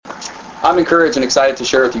I'm encouraged and excited to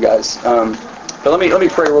share with you guys. But let me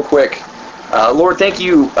pray real quick. Lord, thank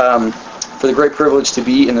you for the great privilege to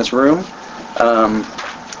be in this room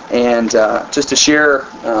and just to share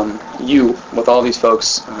you with all these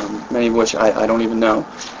folks, many of which I don't even know,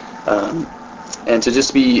 and to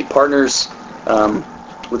just be partners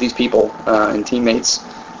with these people and teammates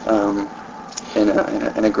in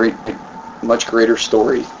a great, much greater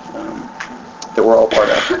story that we're all part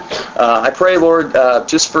of. I pray, Lord,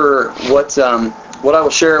 just for what I will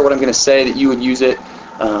share, what I'm going to say, that you would use it.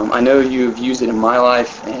 I know you've used it in my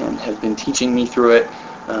life and have been teaching me through it,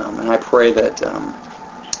 and I pray that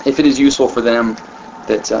if it is useful for them,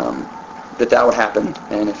 that would happen,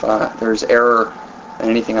 and if there's error in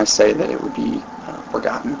anything I say, that it would be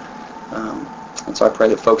forgotten. And so I pray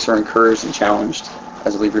that folks are encouraged and challenged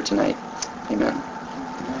as I leave here tonight. Amen.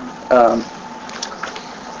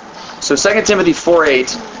 So 2 Timothy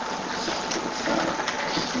 4:8.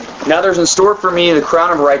 Now there's in store for me the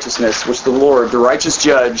crown of righteousness, which the Lord, the righteous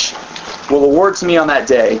judge, will award to me on that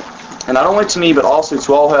day, and not only to me, but also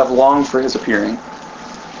to all who have longed for his appearing.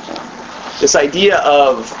 This idea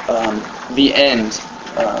of the end,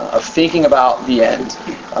 of thinking about the end,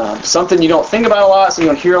 something you don't think about a lot, something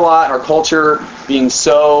you don't hear a lot in our culture, being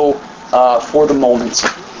so for the moment.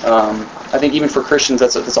 I think even for Christians,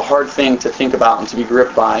 that's a hard thing to think about and to be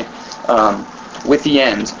gripped by with the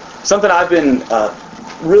end. Something I've been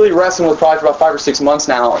really wrestling with probably for about 5 or 6 months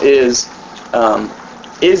now is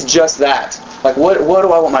just that. Like, what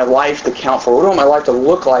do I want my life to count for? What do I want my life to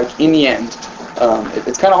look like in the end?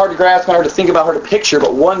 It's kind of hard to grasp, kind of hard to think about, hard to picture,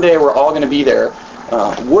 but one day we're all going to be there.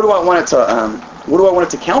 What do I want it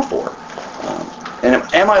to count for? And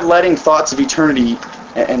am I letting thoughts of eternity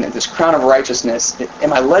and this crown of righteousness,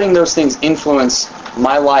 am I letting those things influence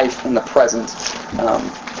my life in the present?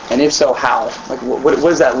 And if so, how? Like, what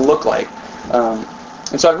does that look like?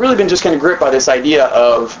 And so I've really been just kind of gripped by this idea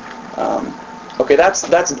of, okay, that's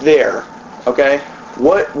there. Okay,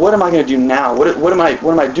 what am I going to do now? What am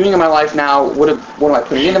I doing in my life now? What am I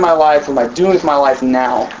putting into my life? What am I doing with my life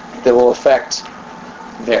now that will affect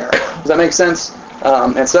there? Does that make sense?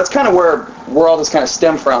 And so that's kind of where all this kind of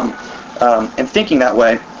stemmed from, and thinking that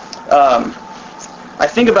way. I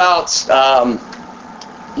think about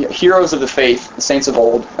heroes of the faith, the saints of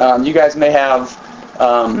old. You guys may have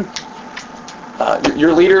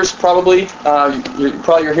your leaders, probably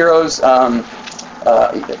your heroes,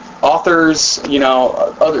 authors,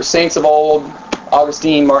 other saints of old,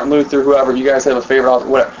 Augustine, Martin Luther, whoever. You guys have a favorite author,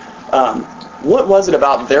 whatever. What was it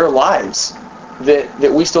about their lives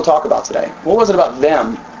that we still talk about today? What was it about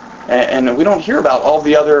them? And we don't hear about all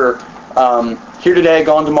the other here today,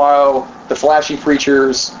 gone tomorrow, the flashy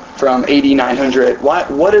preachers from AD 900.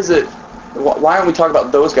 What is it? Why aren't we talking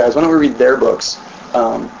about those guys? Why don't we read their books?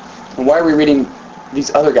 And why are we reading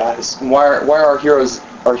these other guys? And why are our heroes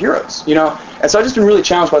our heroes? And so I've just been really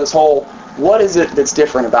challenged by this whole, what is it that's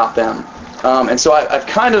different about them? And so I've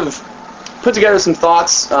kind of put together some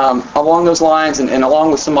thoughts along those lines, and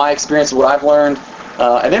along with some of my experience of what I've learned,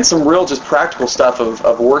 and then some real just practical stuff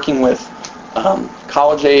of working with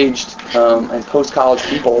college-aged and post-college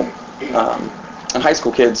people and high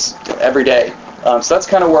school kids every day. So that's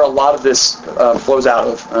kind of where a lot of this flows out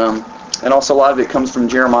of. And also a lot of it comes from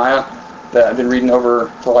Jeremiah that I've been reading over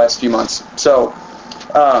for the last few months. So,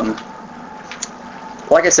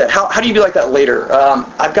 like I said, how do you be like that later?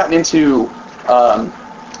 I've gotten into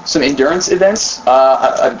some endurance events.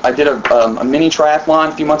 I did a mini triathlon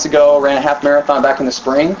a few months ago, ran a half marathon back in the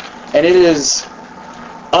spring, and it is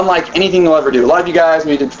unlike anything you'll ever do. A lot of you guys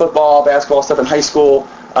maybe did football, basketball stuff in high school.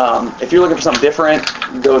 If you're looking for something different,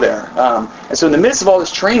 go there. And so in the midst of all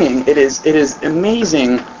this training, it is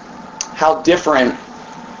amazing how different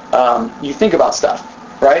you think about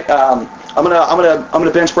stuff, right? I'm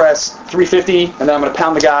gonna bench press 350, and then I'm gonna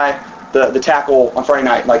pound the guy, the tackle on Friday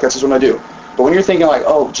night. Like, that's just what I'm gonna do. But when you're thinking like,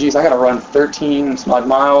 oh, geez, I gotta run 13 some odd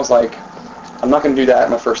miles, like, I'm not gonna do that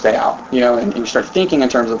my first day out, and you start thinking in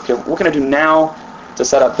terms of, okay, what can I do now to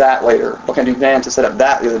set up that later? What can I do then to set up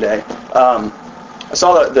that the other day? I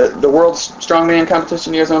saw the World's Strongman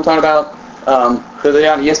competition. You guys know what I'm talking about?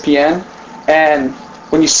 They're on ESPN, and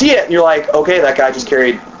when you see it, you're like, okay, that guy just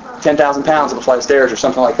carried 10,000 pounds up a flight of stairs or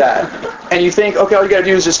something like that. And you think, okay, all you got to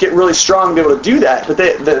do is just get really strong and be able to do that. But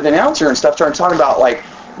the announcer and stuff started talking about, like,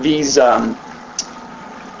 these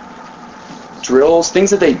drills, things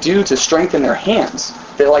that they do to strengthen their hands.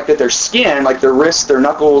 That their skin, like their wrists, their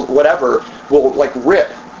knuckles, whatever, will, like,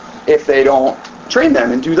 rip if they don't train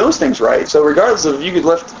them and do those things right. So regardless of if you could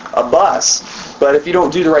lift a bus, but if you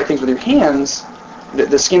don't do the right things with your hands,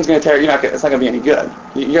 the skin's going to tear. It's not going to be any good.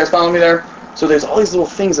 You guys follow me there? So there's all these little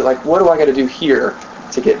things that, like, what do I got to do here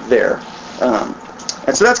to get there.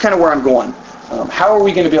 And so that's kind of where I'm going. How are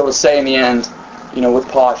we going to be able to say in the end, with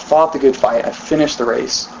Paul, I fought the good fight, I finished the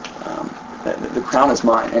race, the crown is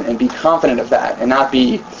mine, and be confident of that, and not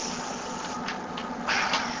be,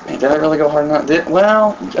 man, did I really go hard enough?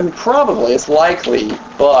 Well, I mean, probably, it's likely,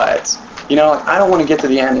 but, I don't want to get to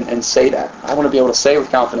the end and say that. I want to be able to say with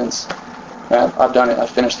confidence, I've done it, I've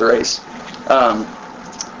finished the race.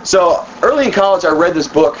 So early in college, I read this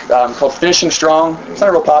book called Finishing Strong. It's not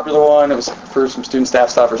a real popular one. It was for some student staff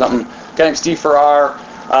stuff or something. A guy named Steve Farrar.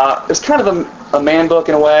 It was kind of a man book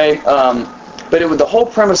in a way, but the whole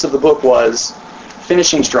premise of the book was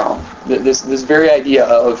finishing strong. This very idea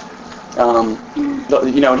of,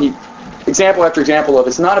 example after example of,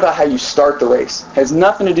 it's not about how you start the race. It has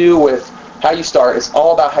nothing to do with how you start. It's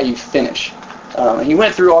all about how you finish. And he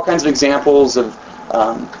went through all kinds of examples of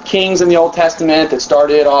kings in the Old Testament that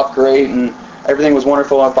started off great and everything was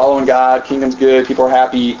wonderful and following God, kingdom's good, people are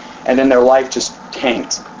happy, and then their life just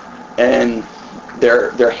tanked. And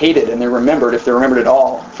they're hated and they're remembered, if they're remembered at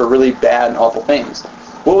all, for really bad and awful things.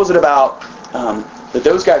 What was it about that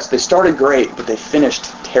those guys, they started great, but they finished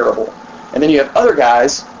terrible? And then you have other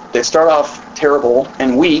guys that start off terrible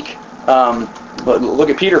and weak. But look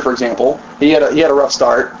at Peter, for example. He had a rough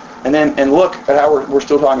start, and look at how we're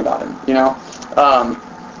still talking about him.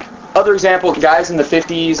 Other example, guys in the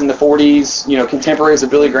 50s and the 40s, contemporaries of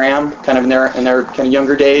Billy Graham, kind of in their kind of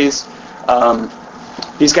younger days.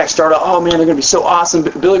 These guys start out, oh man, they're going to be so awesome.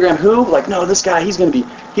 Billy Graham, who? Like, no, this guy, he's going to be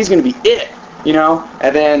it,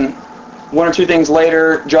 And then one or two things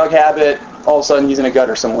later, drug habit, all of a sudden he's in a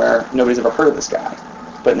gutter somewhere. Nobody's ever heard of this guy.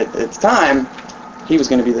 But at the time, he was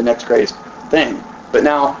going to be the next greatest thing. But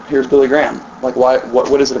now, here's Billy Graham. Like, why?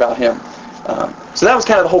 What is it about him? So that was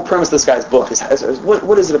kind of the whole premise of this guy's book. Is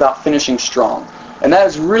what is it about finishing strong? And that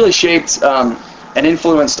has really shaped and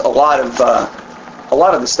influenced a lot of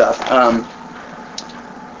the stuff.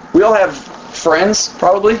 We all have friends,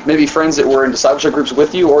 probably, maybe friends that were in discipleship groups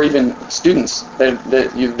with you, or even students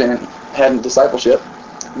that you've had in discipleship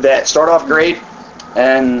that start off great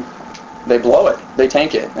and they blow it, they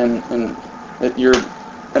tank it, and you're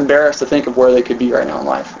embarrassed to think of where they could be right now in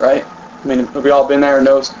life, right? I mean, have we all been there and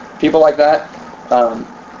knows people like that?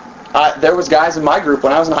 There was guys in my group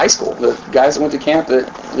when I was in high school, the guys that went to camp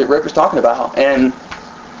that Rick was talking about, and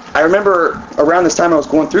I remember around this time I was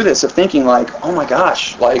going through this of thinking like, oh my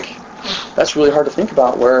gosh, like that's really hard to think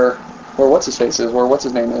about where what's his face is, where what's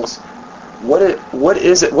his name is. What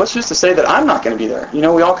is it? What's just to say that I'm not going to be there? We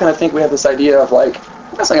all kind of think we have this idea of like,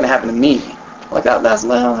 that's not going to happen to me. Like that's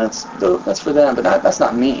for them, but that's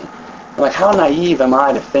not me. I'm like, how naive am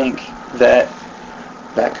I to think that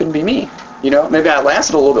couldn't be me? Maybe I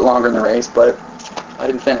lasted a little bit longer in the race, but I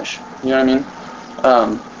didn't finish. You know what I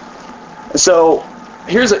mean? So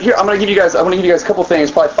here I'm going to give you guys a couple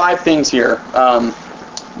things, probably 5 things here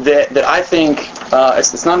that I think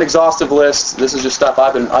it's not an exhaustive list. This is just stuff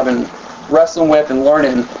I've been wrestling with and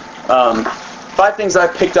learning. 5 things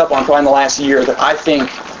I've picked up on probably in the last year that I think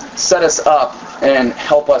set us up and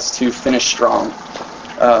help us to finish strong.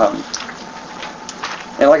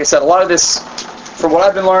 And like I said, a lot of this from what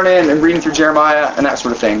I've been learning and reading through Jeremiah and that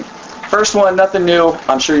sort of thing. First one, nothing new.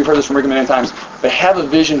 I'm sure you've heard this from Rick a million times, but have a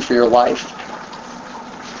vision for your life.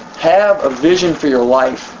 Have a vision for your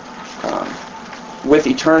life with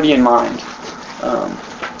eternity in mind.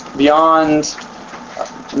 Beyond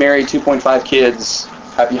married, 2.5 kids,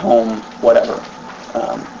 happy home, whatever.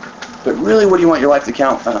 But really, what do you want your life to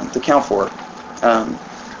count for?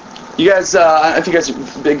 You guys, I don't know if you guys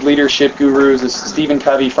are big leadership gurus, this Stephen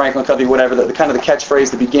Covey, Franklin Covey, whatever, the kind of the catchphrase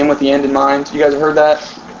to begin with the end in mind. You guys have heard that?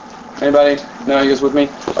 Anybody? No, you guys with me?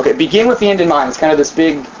 Okay, begin with the end in mind. It's kind of this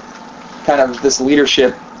big, kind of this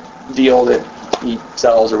leadership deal that he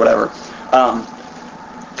sells or whatever.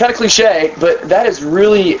 Kind of cliche, but that has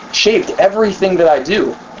really shaped everything that I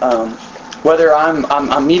do. Whether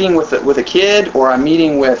I'm meeting with a kid, or I'm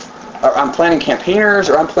meeting with, or I'm planning campaigners,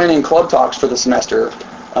 or I'm planning club talks for the semester.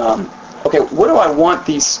 Okay, what do I want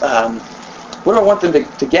these? What do I want them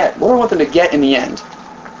to get? What do I want them to get in the end?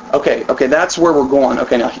 Okay, that's where we're going.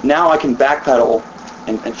 Okay, now I can backpedal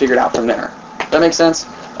and figure it out from there. That makes sense.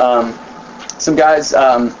 Some guys,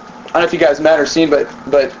 I don't know if you guys met or seen, but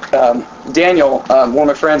Daniel, one of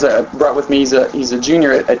my friends I brought with me, he's a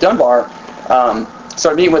junior at Dunbar.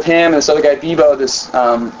 Started meeting with him and this other guy Bebo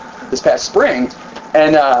this past spring,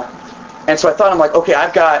 and so I thought, I'm like, okay,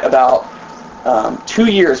 I've got about 2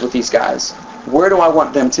 years with these guys. Where do I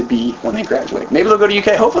want them to be when they graduate? Maybe they'll go to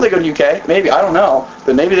UK. Hopefully they go to UK. Maybe, I don't know.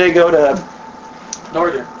 But maybe they go to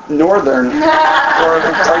Northern or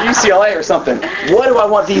UCLA or something. What do I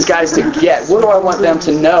want these guys to get? What do I want them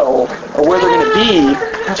to know, or where they're going to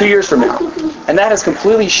be 2 years from now? And that has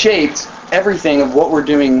completely shaped everything of what we're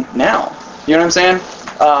doing now. You know what I'm saying?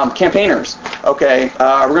 Campaigners. Okay,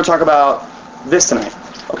 we're going to talk about this tonight.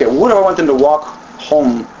 Okay, what do I want them to walk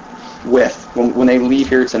home with when they leave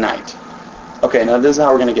here tonight? Okay, now this is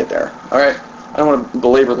how we're going to get there. All right, I don't want to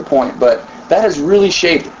belabor the point, but that has really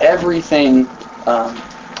shaped everything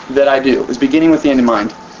that I do. It's beginning with the end in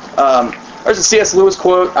mind. There's a C.S. Lewis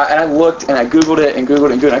quote, and I looked and I Googled it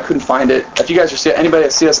and I couldn't find it. If you guys are anybody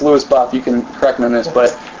at C.S. Lewis buff, you can correct me on this,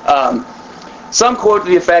 but some quote to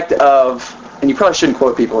the effect of, and you probably shouldn't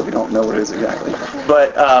quote people if you don't know what it is exactly,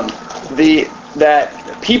 but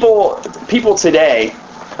that people today,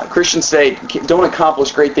 Christians today, don't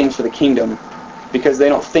accomplish great things for the kingdom because they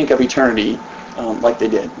don't think of eternity like they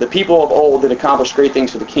did. The people of old that accomplished great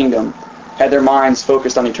things for the kingdom had their minds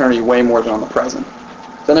focused on eternity way more than on the present.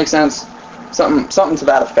 Does that make sense? Something to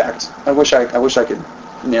that effect. I wish I could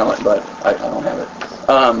nail it, but I don't have it.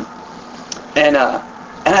 And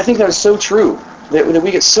I think that is so true. That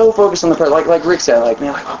we get so focused on the present, like Rick said, like,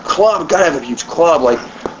 man, like, oh, club, gotta have a huge club. Like,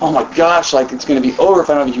 oh my gosh, like it's gonna be over if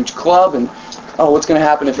I don't have a huge club, and oh, what's gonna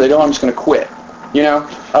happen if they don't? I'm just gonna quit. You know,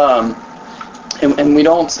 and we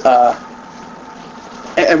don't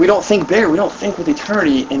and we don't think bigger. We don't think with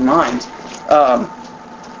eternity in mind.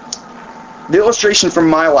 The illustration from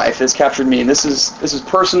my life has captured me, and this is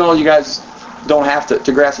personal. You guys don't have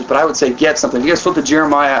to grasp it, but I would say get something. You guys flip to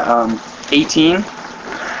Jeremiah 18.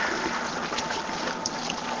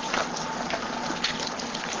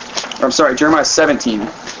 Or, I'm sorry, Jeremiah 17.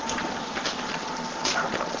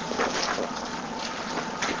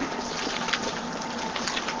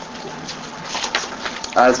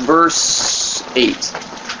 It's verse 8.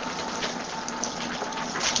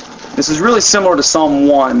 This is really similar to Psalm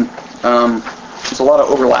 1. There's a lot of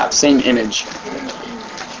overlap, same image.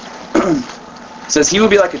 It says, "He will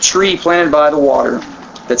be like a tree planted by the water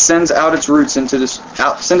that sends out its roots sends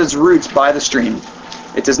its roots by the stream.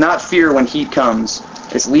 It does not fear when heat comes.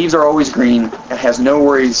 Its leaves are always green. It has no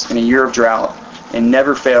worries in a year of drought, and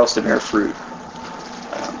never fails to bear fruit."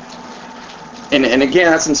 And again,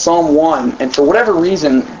 that's in Psalm 1. And for whatever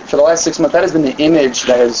reason, for the last 6 months, that has been the image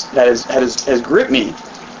that has gripped me.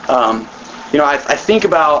 You know, I think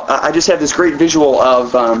about. I just have this great visual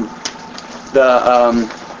of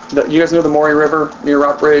you guys know the Maury River near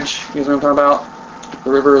Rockbridge. You guys know what I'm talking about?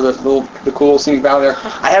 The river, the cool scenic valley there.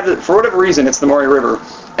 I have for whatever reason, it's the Maury River,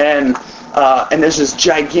 and there's this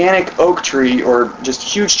gigantic oak tree or just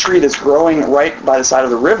huge tree that's growing right by the side of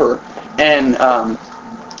the river, and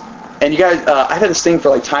you guys, I've had this thing for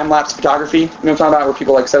like time-lapse photography. You know what I'm talking about, where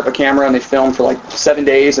people like set up a camera and they film for like 7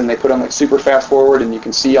 days and they put on like super fast forward and you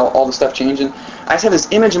can see all the stuff changing. I just have this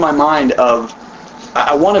image in my mind of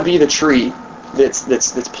I want to be the tree that's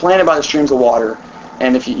planted by the streams of water.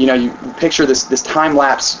 And if you picture this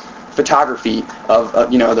time-lapse photography of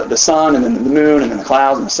the sun and then the moon and then the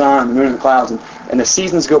clouds and the sun and the moon and the clouds and the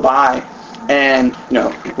seasons go by. And,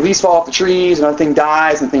 leaves fall off the trees, and everything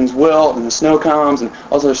dies, and things wilt, and the snow comes, and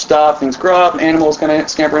all this other stuff. Things grow up, and animals kind of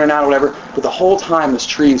scamper in and out, or whatever. But the whole time, this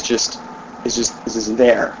tree is just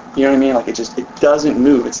there. You know what I mean? Like it doesn't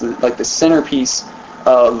move. It's like the centerpiece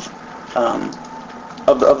of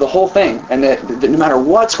the whole thing. And that no matter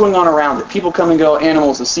what's going on around it, people come and go,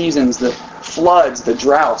 animals, the seasons, the floods, the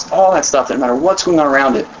droughts, all that stuff. That no matter what's going on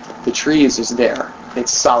around it, the tree is just there.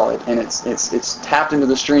 It's solid, and it's tapped into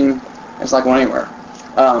the stream. It's not going anywhere.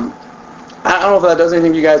 I don't know if that does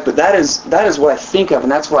anything to you guys, but that is what I think of,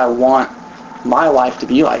 and that's what I want my life to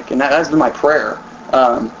be like, and that's been my prayer.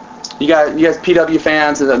 You guys PW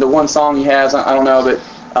fans, the one song he has, I don't know,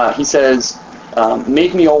 but he says,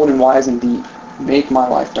 "Make me old and wise and deep, make my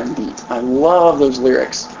life done deep." I love those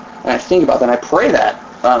lyrics, and I think about that, and I pray that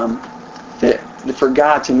for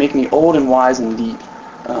God to make me old and wise and deep,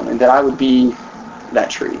 and that I would be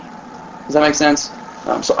that tree. Does that make sense?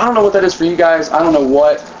 So I don't know what that is for you guys. I don't know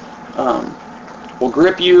what will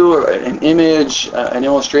grip you, or an image, an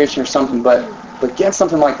illustration or something, but get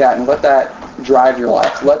something like that and let that drive your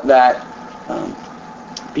life. Let that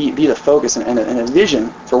be the focus and a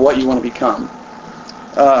vision for what you want to become.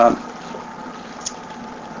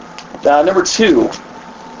 Number 2,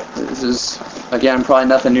 this is, again, probably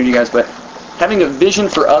nothing new to you guys, but having a vision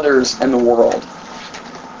for others and the world.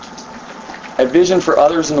 A vision for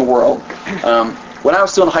others in the world. When I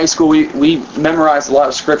was still in high school, we memorized a lot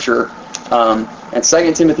of scripture, and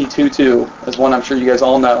 2 Timothy 2:2 is one I'm sure you guys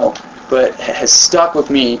all know, but has stuck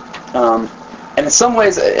with me, and in some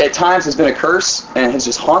ways, at times, has been a curse, and has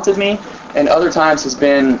just haunted me, and other times has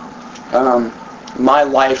been my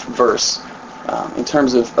life verse in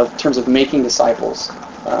terms of making disciples,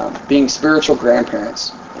 being spiritual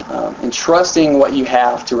grandparents, entrusting what you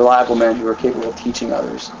have to reliable men who are capable of teaching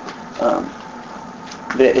others.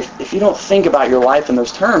 That if you don't think about your life in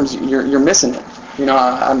those terms, you're missing it.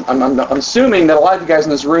 I'm assuming that a lot of you guys in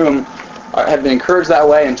this room have been encouraged that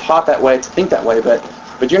way and taught that way to think that way, but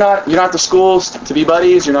you're not at the schools to be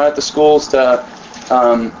buddies. You're not at the schools to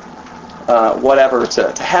whatever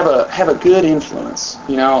to have a good influence.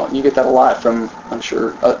 You get that a lot from, I'm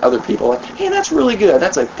sure, other people. Like, hey, that's really good.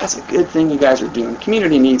 That's a good thing you guys are doing. The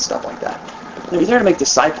community needs stuff like that. You're there to make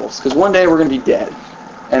disciples, because one day we're going to be dead,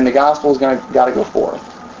 and the gospel is got to go forth.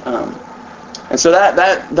 And so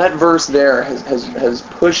that verse there has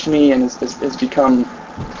pushed me and has become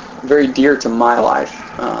very dear to my life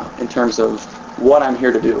in terms of what I'm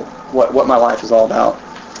here to do, what my life is all about.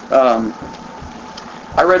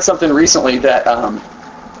 I read something recently that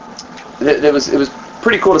it was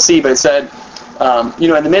pretty cool to see, but it said,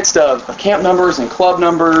 in the midst of camp numbers and club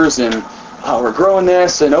numbers and we're growing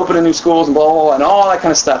this and opening new schools and blah, blah, blah, and all that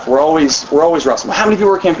kind of stuff, we're always wrestling. How many people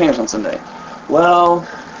were campaigners on Sunday? Well,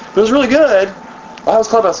 it was really good. I was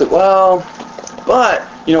club. I said, well, but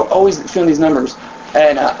always feeling these numbers.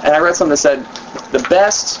 And I read something that said the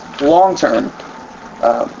best long-term,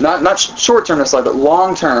 not short-term necessarily, but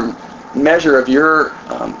long-term measure of your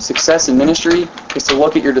success in ministry is to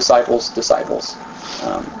look at your disciples.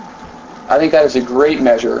 I think that is a great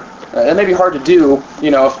measure. That may be hard to do, if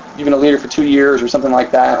you've been a leader for 2 years or something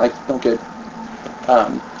like that. Like, don't get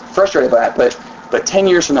frustrated by that. But 10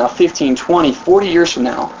 years from now, 15, 20, 40 years from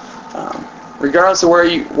now, regardless of where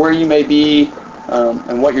you may be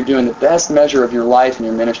and what you're doing, the best measure of your life and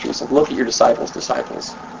your ministry is to look at your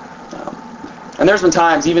disciples. And there's been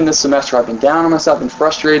times, even this semester, I've been down on myself, been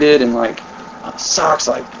frustrated, and sucks.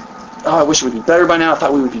 I wish it would be better by now. I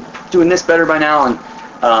thought we would be doing this better by now, and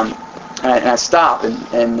I stop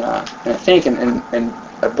and I think, and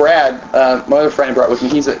Brad, my other friend, brought with me.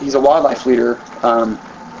 He's a wildlife leader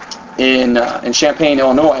in Champaign,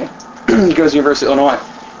 Illinois. He goes to the University of Illinois,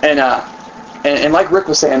 and like Rick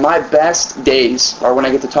was saying, my best days are when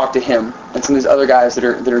I get to talk to him and some of these other guys that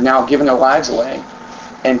are now giving their lives away,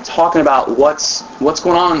 and talking about what's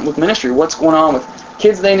going on with ministry, what's going on with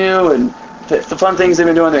kids they knew, and the fun things they've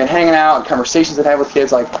been doing. They've been hanging out, and conversations they've had with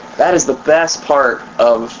kids. Like, that is the best part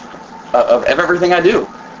of everything I do.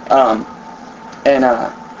 That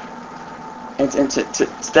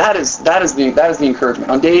is the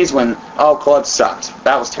encouragement. On days when club sucked,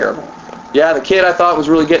 that was terrible. Yeah, the kid I thought was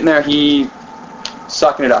really getting there, he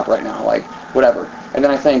sucking it up right now, whatever. And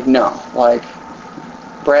then I think, no,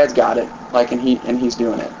 Brad's got it, and he's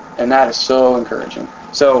doing it, and that is so encouraging.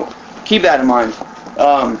 So keep that in mind.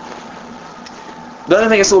 The other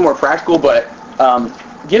thing is a little more practical, but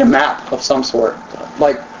get a map of some sort,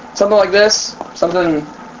 something like this.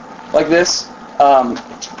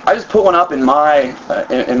 I just put one up in my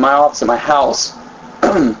office at my house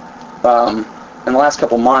in the last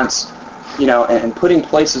couple months, and putting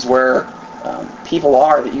places where people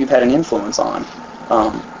are that you've had an influence on,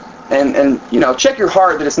 and check your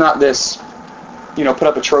heart that it's not this, put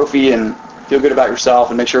up a trophy and feel good about yourself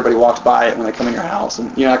and make sure everybody walks by it when they come in your house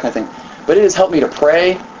and that kind of thing. But it has helped me to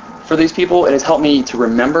pray for these people. It has helped me to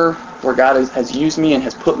remember where God has used me and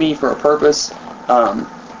has put me for a purpose, and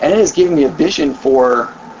it has given me a vision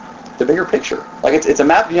for the bigger picture. It's a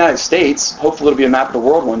map of the United States. Hopefully it'll be a map of the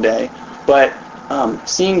world one day. But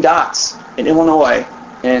seeing dots in Illinois,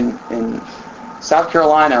 in South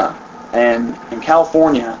Carolina, and in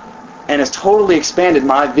California, and has totally expanded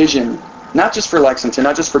my vision, not just for Lexington,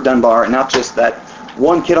 not just for Dunbar, and not just that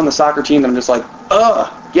one kid on the soccer team that I'm just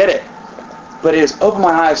get it. But it has opened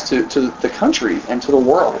my eyes to the country and to the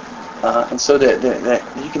world, and so that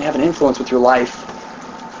you can have an influence with your life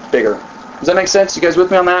bigger. Does that make sense? You guys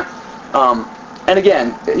with me on that? And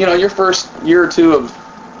again, your first year or two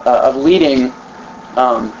of leading,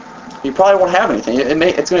 you probably won't have anything.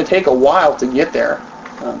 It's going to take a while to get there,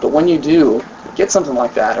 but when you do, get something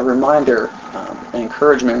like that, a reminder, an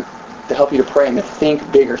encouragement to help you to pray and to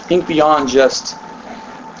think bigger, think beyond just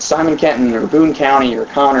Simon Kenton or Boone County or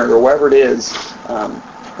Connor or wherever it is,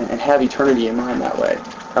 and have eternity in mind that way.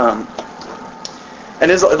 And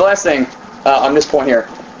the last thing on this point here,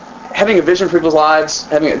 having a vision for people's lives,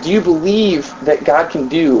 do you believe that God can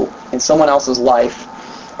do in someone else's life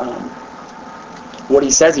what He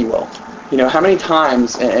says He will? How many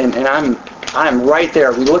times, and I'm right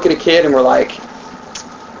there, we look at a kid and we're like,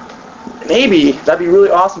 maybe that'd be really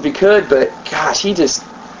awesome if he could, but gosh, he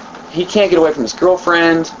can't get away from his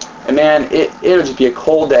girlfriend, and man, it'll just be a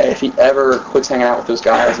cold day if he ever quits hanging out with those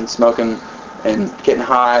guys and smoking and getting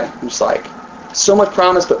high. I'm just like, so much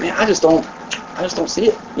promise, but man, I just don't see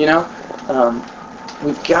it, you know?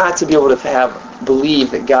 We've got to be able to believe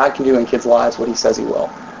that God can do in kids' lives what he says he will.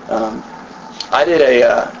 I did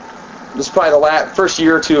this is probably the first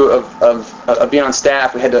year or two of being on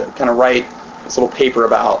staff. We had to kind of write this little paper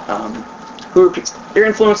about who were your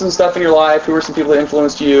influences and stuff in your life, who were some people that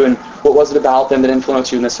influenced you, and what was it about them that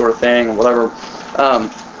influenced you, and this sort of thing, and whatever.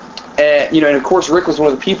 And of course, Rick was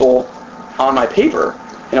one of the people on my paper,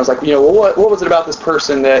 and I was like, well, what was it about this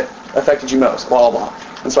person that affected you most? Blah, blah, blah.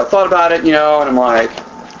 And so I thought about it, and I'm like,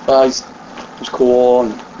 well, he's cool,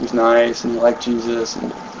 and he's nice, and he liked Jesus,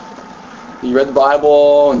 and he read the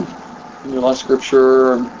Bible, and he knew a lot of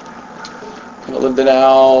scripture, and kind of lived it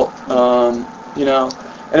out,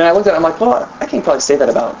 And then I looked at it, I'm like, well, I can probably say that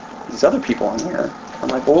about these other people on here. I'm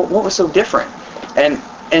like, well, what was so different? And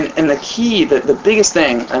the key, the biggest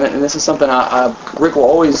thing, and this is something Rick will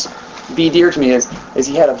always be dear to me, is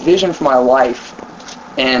he had a vision for my life,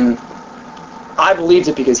 and I believed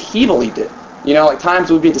it because he believed it. Like times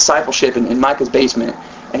we'd be at discipleship in Micah's basement,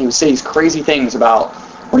 and he would say these crazy things about,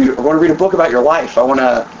 I want to read a book about your life. I want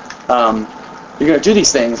to, you're going to do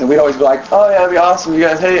these things. And we'd always be like, oh yeah, that'd be awesome. You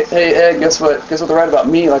guys, hey Ed, guess what they write about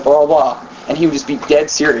me? Like blah, blah, blah. And he would just be dead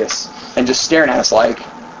serious and just staring at us like,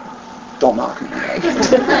 don't mock me. Like,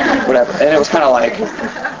 whatever. And it was kind of like,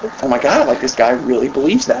 oh my God, like this guy really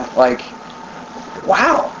believes that. Like,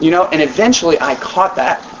 wow. And eventually I caught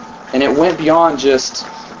that. And it went beyond just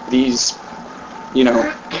these,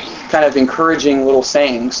 kind of encouraging little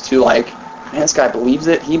sayings to like, man, this guy believes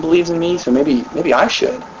it. He believes in me, so maybe I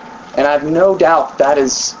should. And I have no doubt that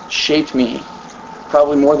has shaped me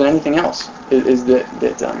probably more than anything else, is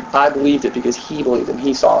that I believed it because he believed it and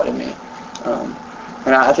he saw it in me.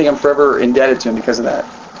 And I think I'm forever indebted to him because of that.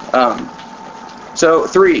 So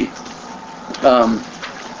 3.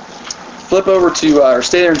 Flip over to, or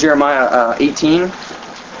stay there in Jeremiah 18.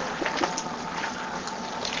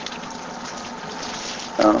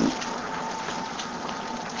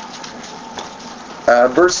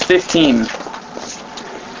 Verse 15,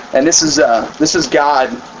 and this is God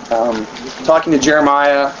talking to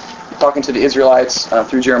Jeremiah, talking to the Israelites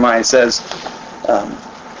through Jeremiah. It says,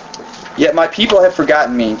 "Yet my people have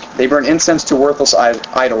forgotten me. They burn incense to worthless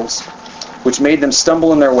idols, which made them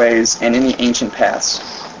stumble in their ways and in the ancient paths.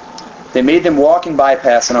 They made them walk in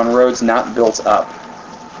bypaths and on roads not built up."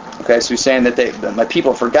 Okay, so he's saying that my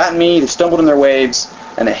people have forgotten me. They stumbled in their ways,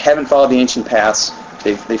 and they haven't followed the ancient paths.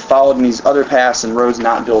 They followed in these other paths and roads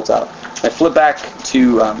not built up. I flip back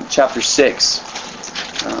to chapter 6,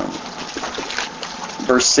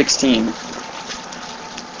 verse 16.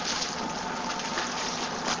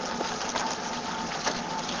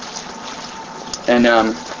 And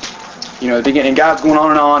the beginning, God's going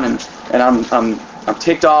on, and I'm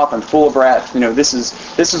ticked off. I'm full of wrath. This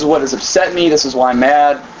is what has upset me. This is why I'm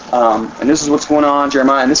mad. And this is what's going on,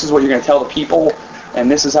 Jeremiah. And this is what you're going to tell the people. And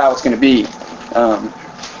this is how it's going to be. And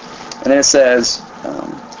then it says,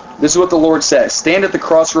 this is what the Lord says: "Stand at the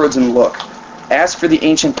crossroads and look. Ask for the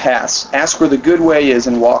ancient paths. Ask where the good way is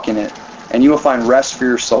and walk in it, and you will find rest for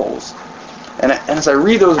your souls." And as I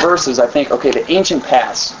read those verses, I think, okay, the ancient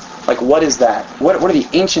paths, like what is that? What are the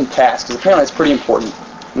ancient paths? Because apparently it's pretty important.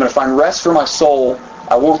 I'm going to find rest for my soul.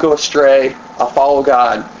 I won't go astray. I'll follow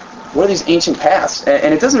God. What are these ancient paths?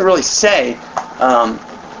 And it doesn't really say, and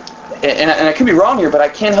I could be wrong here, but I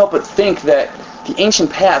can't help but think that the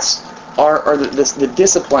ancient paths are the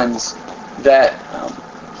disciplines that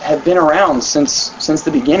have been around since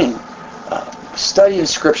the beginning. Studying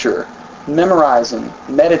Scripture, memorizing,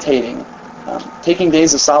 meditating, taking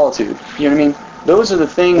days of solitude. You know what I mean? Those are the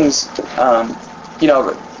things,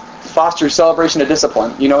 foster celebration of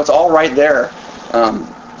discipline. It's all right there.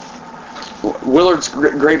 Willard's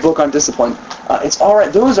great book on discipline. It's all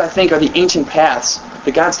right. Those, I think, are the ancient paths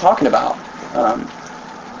that God's talking about.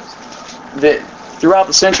 That throughout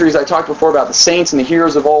the centuries, I talked before about the saints and the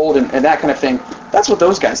heroes of old and that kind of thing. That's what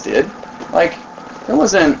those guys did. Like, there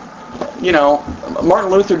wasn't, Martin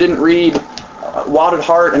Luther didn't read Wild at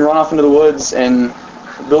Heart and run off into the woods and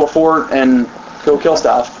build a fort and go kill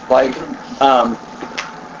stuff. Like,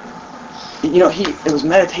 it was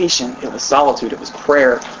meditation, it was solitude, it was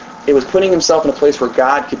prayer, it was putting himself in a place where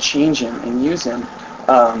God could change him and use him.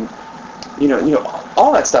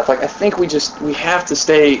 All that stuff. Like, I think we have to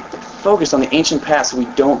stay focused on the ancient past so we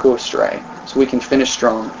don't go astray, so we can finish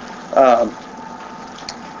strong.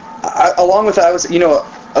 Along with that, I was,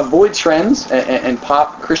 avoid trends and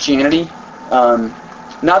pop Christianity.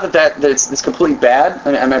 Not that it's completely bad.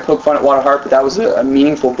 I mean, I poke fun at Wild at Heart, but that was a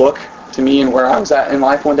meaningful book to me and where I was at in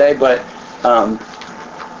life one day. But and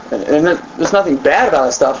there's nothing bad about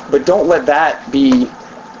that stuff. But don't let that be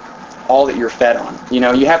all that you're fed on.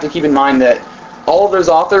 You have to keep in mind that all of those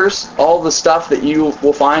authors, all the stuff that you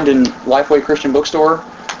will find in Lifeway Christian Bookstore,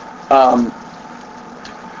 are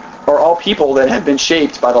all people that have been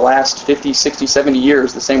shaped by the last 50, 60, 70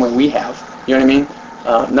 years the same way we have. You know what I mean?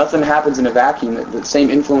 Nothing happens in a vacuum. The same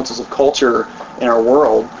influences of culture in our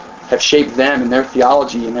world have shaped them and their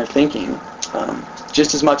theology and their thinking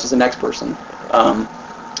just as much as the next person.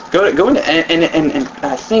 Go into and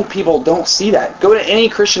I think people don't see that. Go to any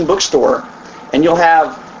Christian bookstore, and you'll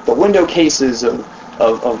have the window cases of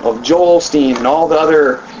Joel Osteen and all the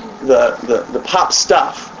other the pop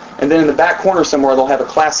stuff, and then in the back corner somewhere they'll have a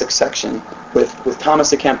classics section with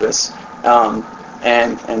Thomas A. Kempis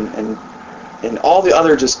and all the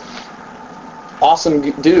other just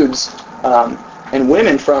awesome dudes and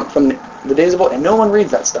women from the days of old, and no one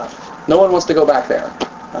reads that stuff. No one wants to go back there.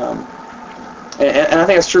 And I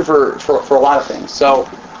think it's true for a lot of things. So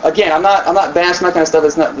again, I'm not bashing that kind of stuff.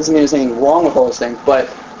 Doesn't mean there's anything wrong with all those things, but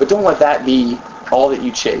don't let that be all that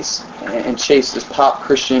you chase and chase this pop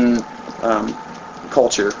Christian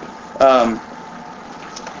culture. Talk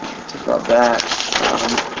about that.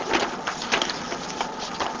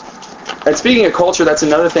 And speaking of culture, that's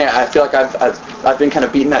another thing I feel like I've been kind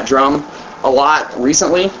of beating that drum a lot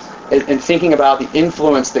recently, and thinking about the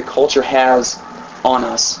influence that culture has on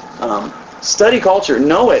us. Study culture,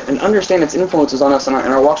 know it, and understand its influences on us in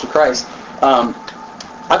our walks with Christ.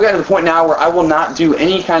 I've gotten to the point now where I will not do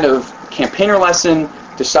any kind of campaigner lesson,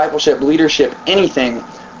 discipleship, leadership, anything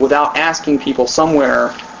without asking people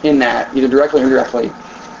somewhere in that, either directly or indirectly,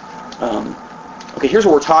 okay, here's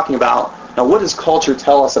what we're talking about. Now, what does culture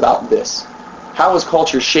tell us about this? How has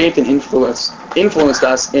culture shaped and influenced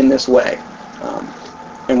us in this way?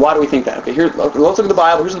 And why do we think that? Okay, let's look at the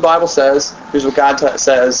Bible. Here's what the Bible says. Here's what God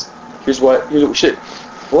says. Here's what we should.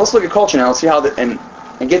 Well, let's look at culture now. Let's see how and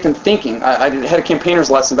get them thinking. I had a campaigners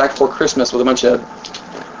lesson back before Christmas with a bunch of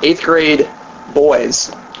 8th grade boys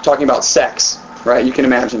talking about sex. Right? You can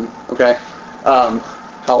imagine. Okay,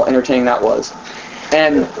 how entertaining that was.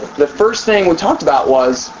 And the first thing we talked about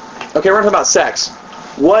was, okay, we're going to talk about sex.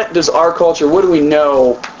 What does our culture? What do we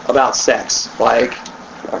know about sex? Like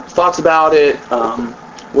our thoughts about it.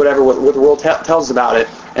 Whatever, what the world tells us about it.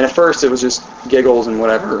 And at first it was just giggles and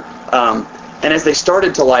whatever. And as they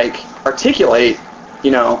started to articulate,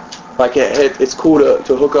 it's cool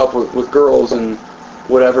to hook up with girls and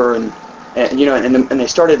whatever, and they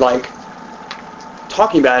started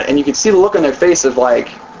talking about it, and you could see the look on their face of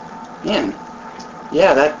man,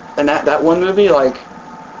 yeah, that one movie,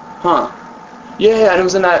 huh? Yeah, and it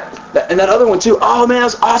was in that other one too. Oh man, it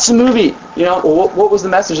was an awesome movie. Well, what was the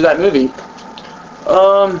message of that movie?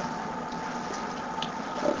 I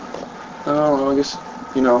don't know, I guess,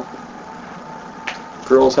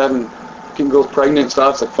 girls getting girls pregnant and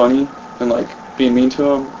stuff, it's funny, and being mean to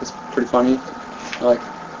them, it's pretty funny.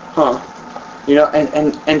 Huh.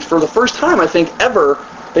 And for the first time, I think, ever,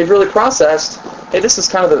 they've really processed, hey, this is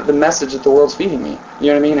kind of the message that the world's feeding me.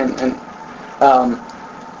 You know what I mean?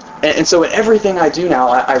 And so in everything I do now,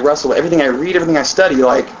 I wrestle with everything I read, everything I study,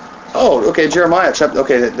 oh, okay, Jeremiah,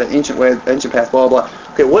 okay, the ancient way, ancient path, blah, blah,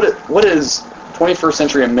 blah. Okay, what is 21st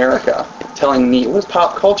century America telling me? What is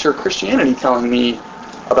pop culture Christianity telling me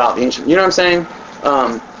about the ancient? You know what I'm saying?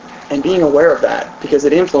 And being aware of that, because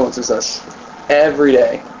it influences us every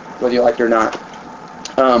day, whether you like it or not.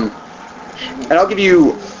 And I'll give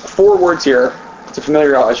you 4 words here to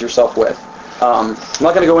familiarize yourself with. I'm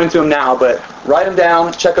not going to go into them now, but write them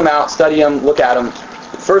down, check them out, study them, look at them.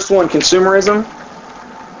 First one, consumerism.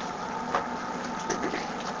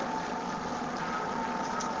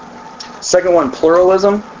 Second one,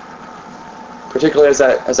 pluralism, particularly as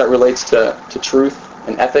that relates to truth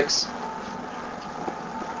and ethics.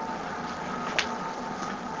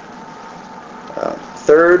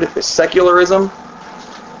 Third is secularism.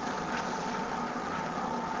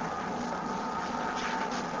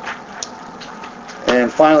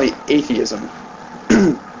 And finally, atheism.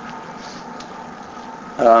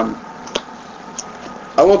 I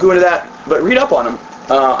won't go into that, but read up on them.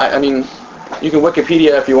 I mean, you can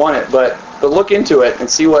Wikipedia if you want it, but look into it and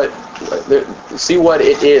see what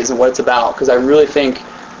it is and what it's about. Because I really think,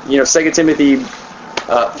 2 Timothy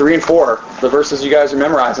 3 and 4, the verses you guys are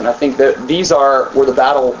memorizing, I think that these are where the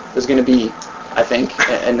battle is going to be. I think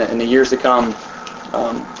in the years to come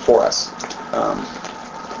for us.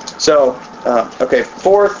 Okay,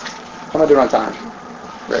 fourth. How am I doing on time?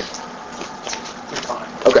 Great.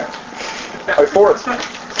 Okay. All right, fourth.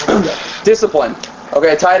 Discipline.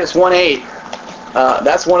 Okay, Titus 1:8.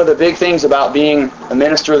 That's one of the big things about being a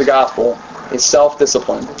minister of the gospel is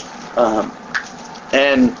self-discipline.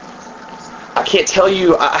 And I can't tell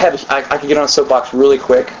you. I could get on a soapbox really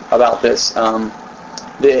quick about this.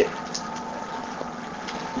 That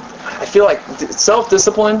I feel like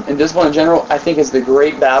self-discipline and discipline in general, I think, is the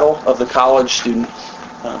great battle of the college student.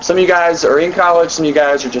 Some of you guys are in college. Some of you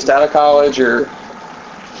guys are just out of college or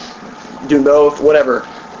doing both, whatever.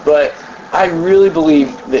 But I really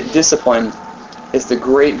believe that discipline is the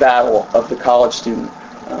great battle of the college student.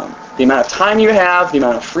 The amount of time you have, the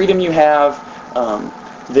amount of freedom you have,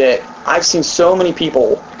 that I've seen so many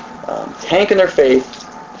people tank in their faith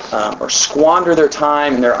or squander their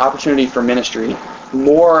time and their opportunity for ministry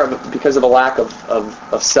more because of a lack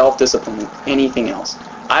of self-discipline than anything else.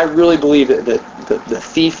 I really believe that the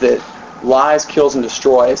thief that lies, kills, and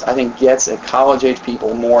destroys, I think, gets at college-age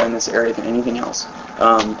people more in this area than anything else.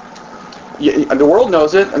 The world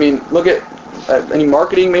knows it. I mean, look at any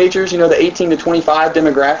marketing majors, the 18 to 25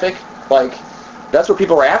 demographic. Like, that's what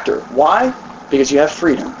people are after. Why? Because you have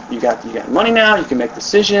freedom. You got money now. You can make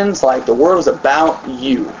decisions. Like, the world is about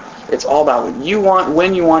you. It's all about what you want,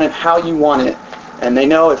 when you want it, how you want it. And they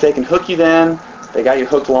know if they can hook you then, they got you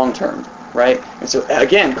hooked long term, right? And so,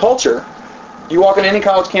 again, culture. You walk on any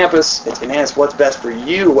college campus, it's what's best for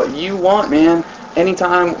you, what you want, man,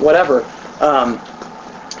 anytime, whatever.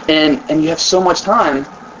 And you have so much time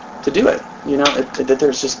to do it, that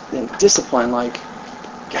there's just discipline, like,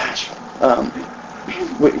 gosh.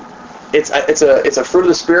 It's a fruit of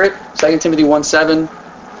the Spirit, 2 Timothy 1:7.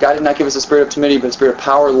 God did not give us a spirit of timidity, but a spirit of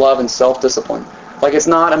power, love, and self-discipline. Like, it's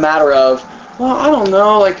not a matter of, well, I don't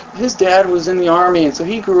know, like, his dad was in the Army, and so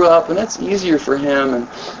he grew up, and that's easier for him, and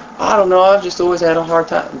I don't know, I've just always had a hard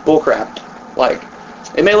time. Bullcrap. Like,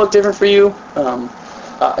 it may look different for you. I'm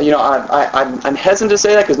hesitant to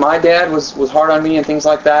say that because my dad was hard on me and things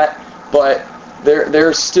like that, but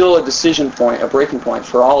there's still a decision point, a breaking point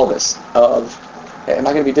for all of us of, hey, am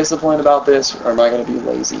I going to be disciplined about this, or am I going to be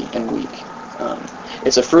lazy and weak?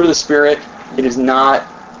 It's a fruit of the Spirit. It is not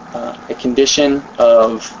a condition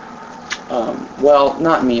of,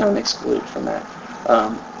 not me, I'm excluded from that.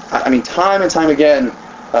 Time and time again,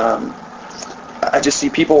 I just see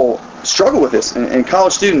people struggle with this, and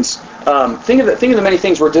college students. Think of the many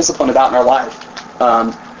things we're disciplined about in our life.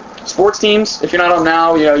 Sports teams, if you're not on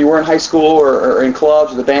now, you were in high school or in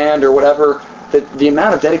clubs or the band or whatever. The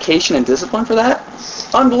amount of dedication and discipline for that,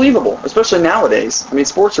 unbelievable, especially nowadays. I mean,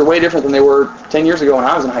 sports are way different than they were 10 years ago when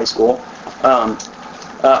I was in high school.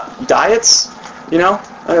 Diets,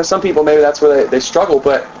 I know some people, maybe that's where they struggle,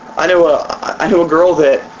 but I know a girl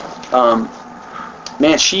that,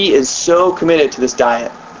 she is so committed to this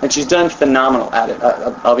diet, and she's done phenomenal at it.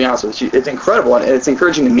 I'll be honest with you. It's incredible, and it's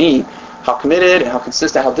encouraging to me how committed and how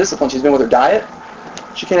consistent, how disciplined she's been with her diet.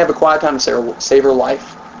 She can't have a quiet time to save her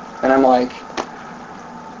life. And I'm like,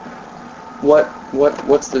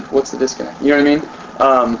 what's the disconnect? You know what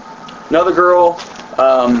I mean? Another girl,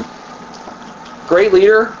 great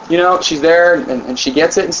leader, she's there and she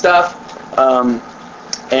gets it and stuff.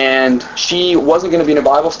 And she wasn't going to be in a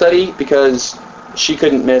Bible study because she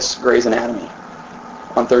couldn't miss Grey's Anatomy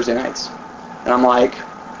on Thursday nights. And I'm like,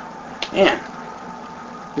 man,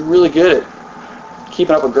 you're really good at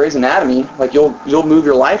keeping up with Grey's Anatomy. Like, you'll move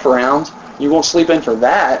your life around. You won't sleep in for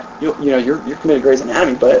that. You're committed to Grey's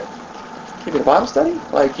Anatomy, but keep it a Bible study?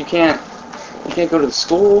 Like, you can't go to the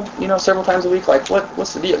school, several times a week. Like,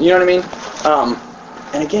 what's the deal? You know what I mean?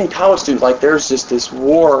 And again, college students, like, there's just this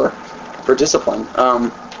war for discipline. I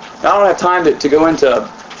don't have time to go into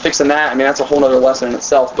fixing that. I mean, that's a whole other lesson in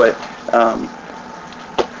itself, but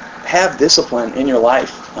have discipline in your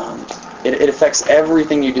life. It affects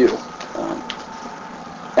everything you do.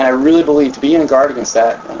 And I really believe to be on guard against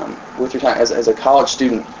that with your time as a college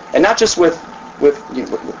student, and not just with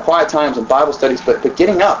quiet times and Bible studies, but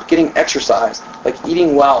getting up, getting exercise, like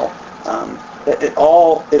eating well. It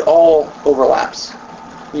all overlaps.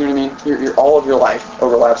 You know what I mean? Your all of your life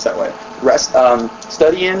overlaps that way. Rest,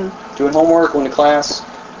 studying, doing homework, going to class,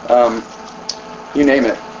 you name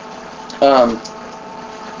it.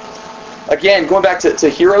 Again, going back to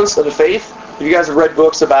heroes of the faith. If you guys have read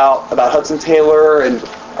books about Hudson Taylor and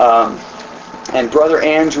Brother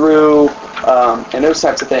Andrew and those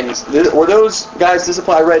types of things, were those guys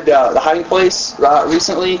disciplined? I read The Hiding Place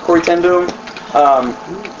recently, Corrie ten Boom.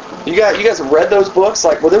 You guys have read those books?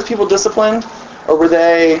 Like, were those people disciplined, or were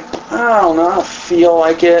they? I don't know. I don't feel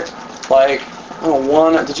like it. Like, I don't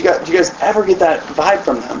want to. Did you guys ever get that vibe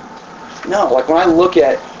from them? No. Like, when I look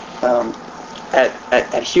at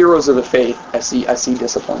heroes of the faith, I see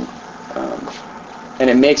discipline. And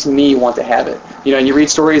it makes me want to have it. You read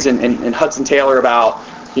stories in Hudson Taylor about,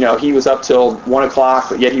 he was up till 1 o'clock,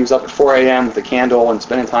 but yet he was up at 4 a.m. with a candle and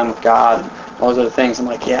spending time with God and all those other things. I'm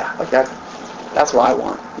like, yeah, like that's what I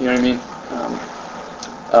want. You know what I mean?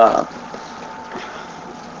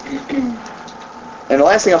 And the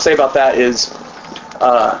last thing I'll say about that is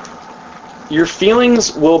your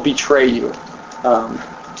feelings will betray you.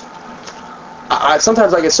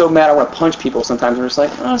 Sometimes I get so mad I want to punch people sometimes. I'm just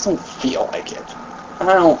like, I just don't feel like it.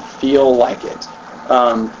 I don't feel like it.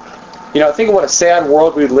 Think of what a sad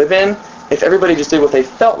world we'd live in if everybody just did what they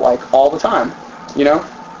felt like all the time.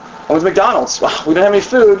 I went to McDonald's. Wow, we didn't have any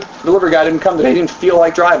food. The delivery guy didn't come today. He didn't feel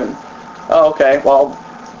like driving. Oh, okay. Well,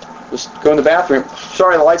 just go in the bathroom.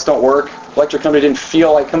 Sorry, the lights don't work. Electric company didn't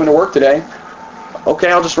feel like coming to work today. Okay,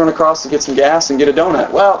 I'll just run across to get some gas and get a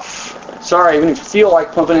donut. Well, sorry, we didn't feel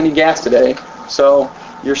like pumping any gas today, so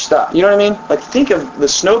you're stuck. You know what I mean? Like, think of the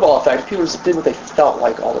snowball effect. People just did what they felt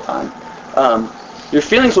like all the time. Your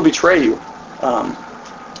feelings will betray you.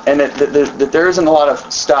 And that there isn't a lot of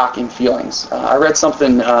stock in feelings. I read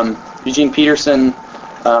something, Eugene Peterson,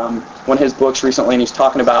 one of his books recently, and he's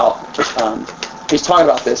talking about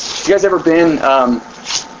this. You guys ever been, how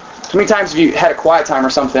many times have you had a quiet time or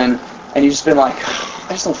something, and you've just been like,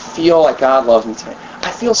 I just don't feel like God loves me today.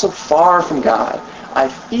 I feel so far from God. I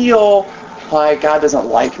feel like God doesn't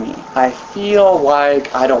like me. I feel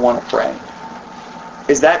like I don't want to pray.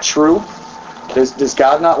 Is that true? Does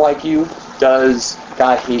God not like you? Does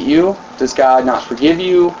God hate you? Does God not forgive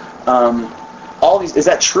you? All these, is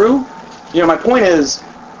that true? My point is,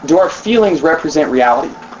 do our feelings represent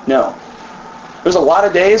reality? No. There's a lot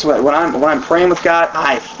of days when I'm praying with God,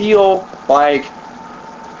 I feel like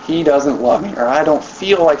He doesn't love me, or I don't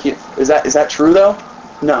feel like He. Is that true though?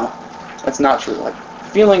 No, that's not true. Like,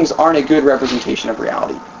 feelings aren't a good representation of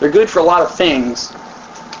reality. They're good for a lot of things,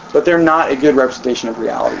 but they're not a good representation of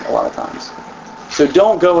reality a lot of times. So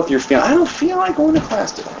don't go with your feeling. I don't feel like going to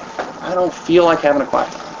class today. I don't feel like having a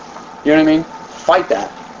quiet time. You know what I mean? Fight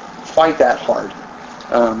that. Fight that hard.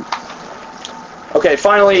 Okay,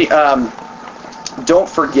 finally, don't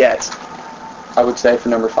forget, I would say, for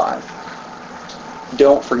number 5.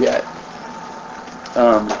 Don't forget.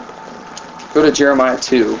 Go to Jeremiah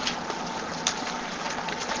 2.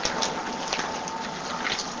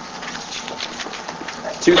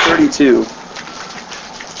 (2:32).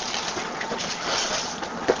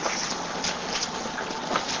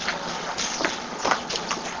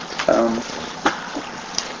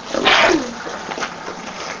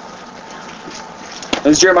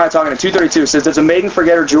 This is Jeremiah talking to 2:32. It says, does a maiden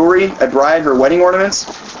forget her jewelry, a bride her wedding ornaments?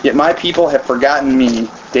 Yet my people have forgotten me,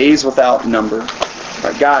 days without number.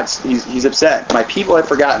 Right, God, he's upset. My people have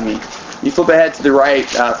forgotten me. You flip ahead to the right,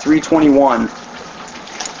 3:21.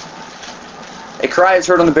 A cry is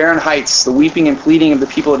heard on the barren heights, the weeping and pleading of the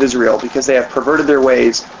people of Israel, because they have perverted their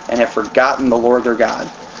ways and have forgotten the Lord their God.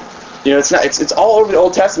 It's all over the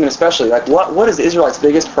Old Testament especially. Like, what is the Israelites'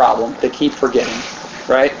 biggest problem? They keep forgetting,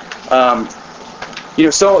 right?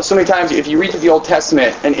 So many times if you read through the Old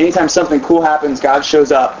Testament and anytime something cool happens, God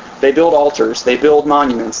shows up, they build altars, they build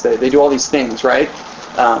monuments, they do all these things, right?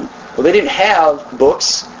 Well, they didn't have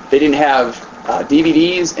books, they didn't have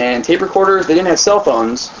DVDs and tape recorders, they didn't have cell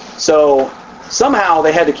phones, so somehow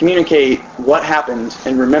they had to communicate what happened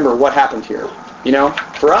and remember what happened here.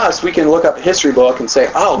 For us, we can look up a history book and say,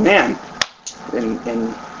 oh man, in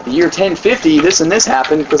the year 1050, this and this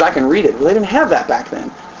happened because I can read it. Well, they didn't have that back then.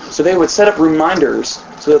 So they would set up reminders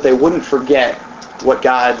so that they wouldn't forget what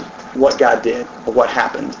God did or what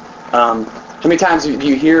happened. How many times do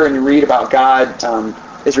you hear and you read about God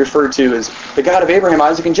is referred to as the God of Abraham,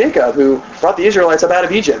 Isaac, and Jacob, who brought the Israelites up out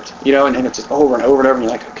of Egypt? And it's just over and over and over, and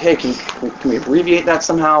you're like, okay, can we abbreviate that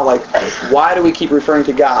somehow? Like, why do we keep referring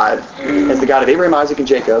to God as the God of Abraham, Isaac, and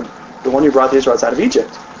Jacob, the one who brought the Israelites out of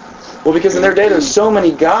Egypt? Well, because in their day there's so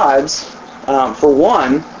many gods. For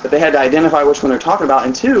one, that they had to identify which one they're talking about,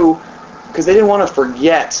 and two, because they didn't want to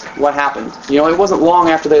forget what happened. It wasn't long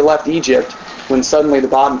after they left Egypt when suddenly the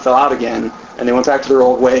bottom fell out again, and they went back to their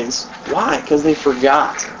old ways. Why? Because they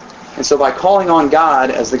forgot. And so by calling on God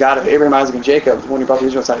as the God of Abraham, Isaac, and Jacob, the one who brought the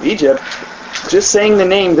Israelites out of Egypt, just saying the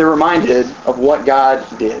name, they're reminded of what God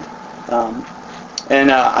did.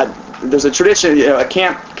 There's a tradition, a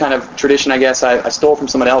camp kind of tradition, I guess, I stole from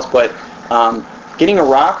someone else, but getting a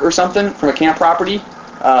rock or something from a camp property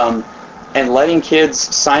and letting kids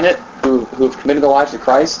sign it who have committed their lives to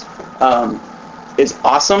Christ is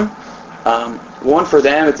awesome. One, for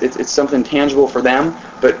them, it's something tangible for them,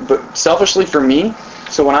 but selfishly for me,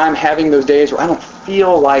 so when I'm having those days where I don't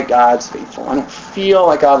feel like God's faithful, I don't feel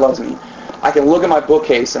like God loves me, I can look at my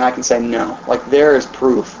bookcase and I can say, no, like there is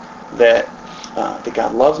proof that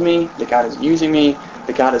God loves me, that God is using me,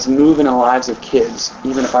 that God is moving in the lives of kids,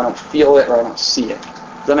 even if I don't feel it or I don't see it.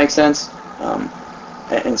 Does that make sense?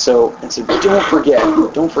 And so don't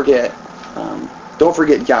forget Don't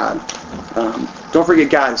forget God. Don't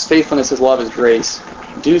forget God, His faithfulness, His love, His grace.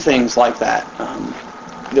 Do things like that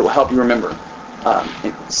that will help you remember.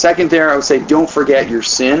 Second there, I would say don't forget your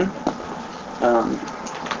sin.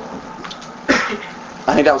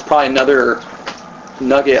 I think that was probably another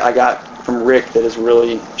nugget I got from Rick that has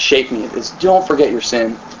really shaped me, is don't forget your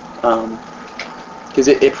sin. Because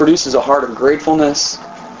it produces a heart of gratefulness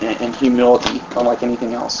and humility, unlike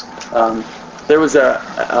anything else. There was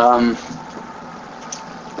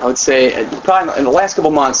I would say, probably in the last couple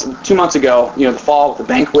months, 2 months ago, the fall with the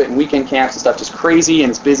banquet and weekend camps and stuff, just crazy and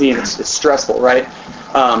it's busy and it's stressful, right?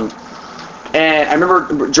 And I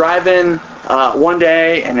remember driving one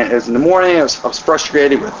day, and it was in the morning. I was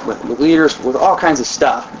frustrated with leaders, with all kinds of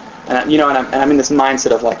stuff. And I'm in this mindset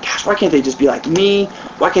of like, gosh, why can't they just be like me?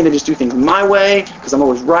 Why can't they just do things my way? Because I'm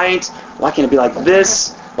always right. Why can't it be like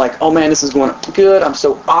this? Like, oh man, this is going good. I'm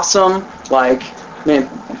so awesome. Like, man,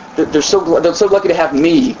 they're so lucky to have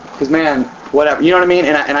me. Because man, whatever, you know what I mean?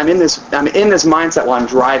 And I'm in this mindset while I'm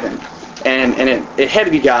driving, and it had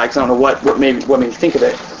to be God, because I don't know what made me think of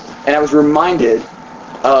it. And I was reminded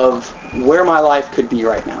of where my life could be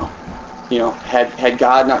right now. Had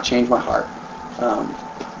God not changed my heart.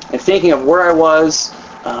 And thinking of where I was,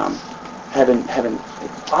 having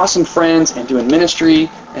awesome friends and doing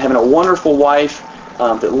ministry, and having a wonderful wife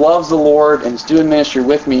that loves the Lord and is doing ministry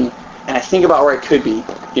with me, and I think about where I could be.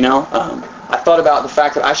 I thought about the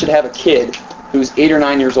fact that I should have a kid who's 8 or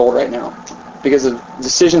 9 years old right now. Because of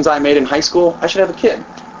decisions I made in high school, I should have a kid.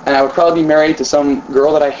 And I would probably be married to some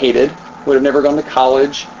girl that I hated, would have never gone to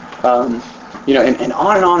college, and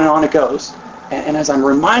on and on and on it goes. And as I'm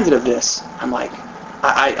reminded of this, I'm like,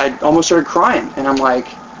 I almost started crying, and I'm like,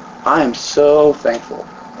 I am so thankful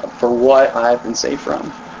for what I've been saved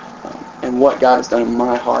from, and what God has done in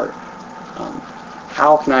my heart.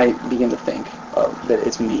 How can I begin to think that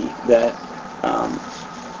it's me, that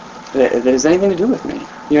has anything to do with me?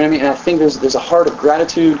 You know what I mean? And I think there's a heart of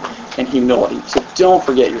gratitude and humility. So don't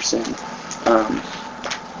forget your sin.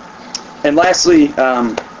 And lastly,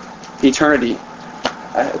 eternity.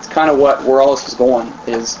 It's kind of where all this is going.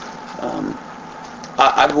 Is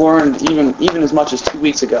I've learned even as much as 2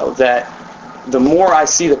 weeks ago that the more I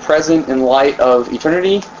see the present in light of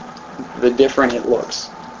eternity, the different it looks.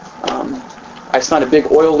 I just found a big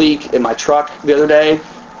oil leak in my truck the other day,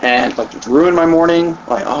 and it ruined my morning.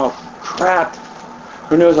 Like, oh crap,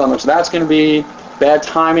 who knows how much that's going to be? Bad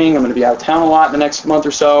timing. I'm going to be out of town a lot the next month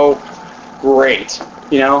or so. Great,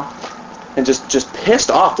 and just pissed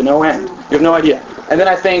off to no end. You have no idea. And then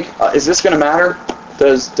I think, is this going to matter?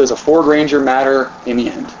 Does a Ford Ranger matter in the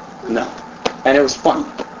end? No. And it was funny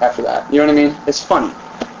after that. You know what I mean? It's funny.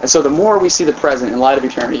 And so the more we see the present in light of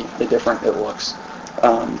eternity, the different it looks.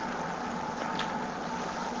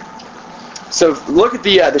 So look at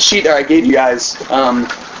the sheet that I gave you guys.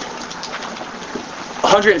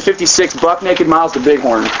 156 buck naked miles to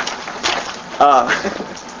Bighorn.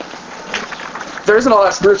 There isn't a lot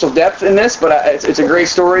of spiritual depth in this, but it's a great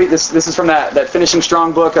story. This is from that Finishing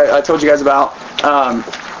Strong book I told you guys about. I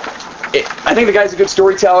think the guy's a good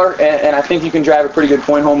storyteller, and I think you can drive a pretty good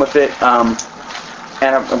point home with it. And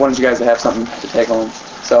I wanted you guys to have something to take home.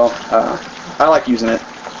 So I like using it.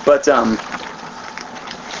 But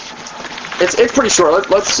it's pretty short.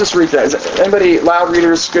 Let's just read that. Is anybody, loud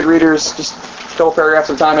readers, good readers, just a couple paragraphs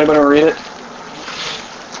at a time? Anybody want to read it?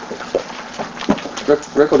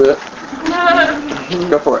 Rick will do it.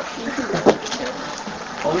 Go for it.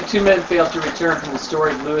 Only 2 men failed to return from the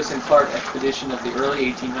storied Lewis and Clark expedition of the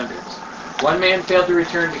early 1800s. One man failed to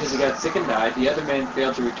return because he got sick and died. The other man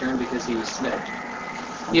failed to return because he was smoked.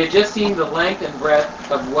 He had just seen the length and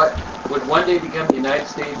breadth of what would one day become the United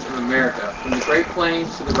States of America, from the Great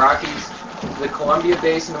Plains to the Rockies, to the Columbia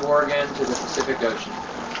Basin of Oregon, to the Pacific Ocean.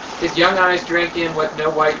 His young eyes drank in what no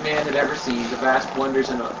white man had ever seen, the vast wonders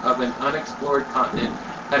of an unexplored continent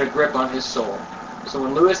had a grip on his soul. So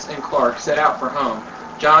when Lewis and Clark set out for home,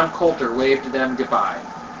 John Coulter waved them goodbye.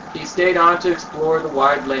 He stayed on to explore the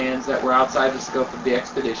wide lands that were outside the scope of the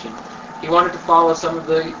expedition. He wanted to follow some of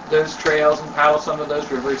those trails and paddle some of those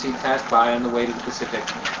rivers he passed by on the way to the Pacific.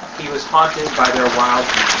 He was haunted by their wild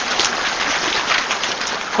beauty.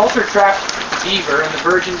 Coulter trapped beaver in the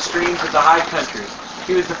virgin streams of the high country.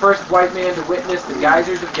 He was the first white man to witness the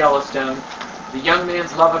geysers of Yellowstone. The young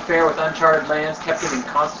man's love affair with uncharted lands kept him in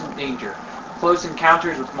constant danger. Close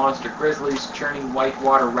encounters with monster grizzlies, churning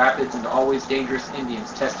whitewater rapids, and always dangerous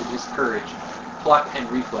Indians tested his courage, pluck, and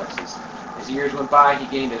reflexes. As years went by, he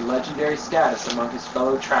gained a legendary status among his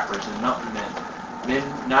fellow trappers and mountain men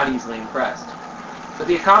not easily impressed. But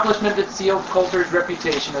the accomplishment that sealed Coulter's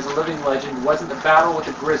reputation as a living legend wasn't the battle with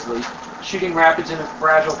the grizzly, shooting rapids in a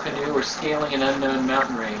fragile canoe, or scaling an unknown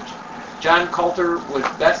mountain range. John Colter was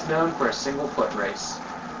best known for a single foot race.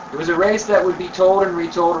 It was a race that would be told and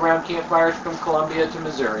retold around campfires from Columbia to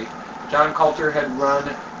Missouri. John Colter had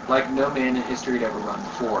run like no man in history had ever run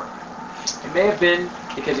before. It may have been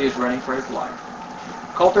because he was running for his life.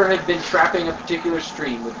 Colter had been trapping a particular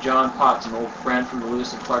stream with John Potts, an old friend from the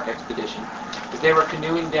Lewis and Clark expedition. As they were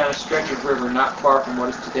canoeing down a stretch of river not far from what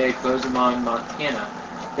is today Bozeman, Montana,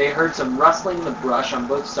 they heard some rustling in the brush on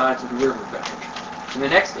both sides of the river bank. In the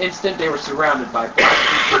next instant, they were surrounded by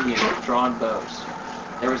Blackfeet Indians with drawn bows.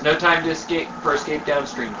 There was no time to escape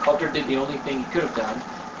downstream. Colter did the only thing he could have done.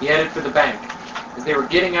 He headed for the bank. As they were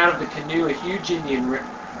getting out of the canoe, a huge Indian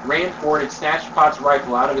ran forward and snatched Potts'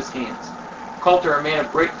 rifle out of his hands. Colter, a man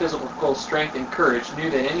of great physical strength and courage,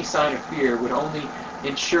 knew that any sign of fear would only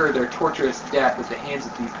ensure their torturous death at the hands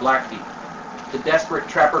of these Blackfeet. The desperate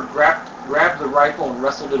trapper grabbed the rifle and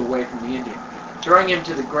wrestled it away from the Indian, throwing him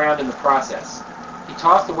to the ground in the process. He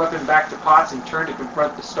tossed the weapon back to Potts and turned to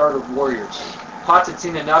confront the startled warriors. Potts had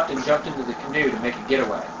seen enough and jumped into the canoe to make a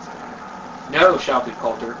getaway. "No!" shouted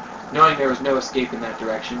Colter, knowing there was no escape in that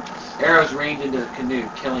direction. Arrows rained into the canoe,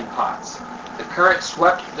 killing Potts. The current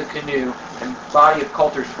swept the canoe and body of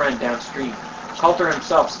Colter's friend downstream. Colter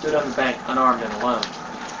himself stood on the bank, unarmed and alone.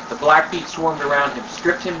 The Blackfeet swarmed around him,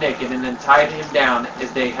 stripped him naked, and then tied him down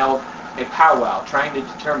as they held a powwow, trying to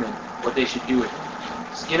determine what they should do with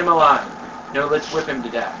him. "Skin him alive." "No, let's whip him to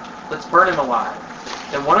death." "Let's burn him alive."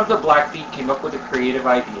 Then one of the Blackfeet came up with a creative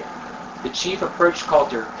idea. The chief approached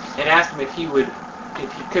Colter and asked him if he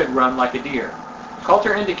could run like a deer.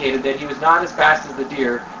 Colter indicated that he was not as fast as the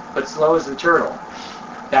deer, but slow as the turtle.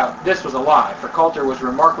 Now, this was a lie, for Colter was a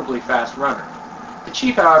remarkably fast runner. The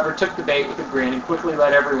chief, however, took the bait with a grin and quickly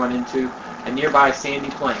led everyone into a nearby sandy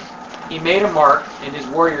plain. He made a mark, and his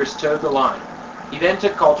warriors towed the line. He then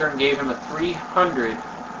took Colter and gave him a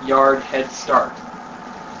 300-yard head start.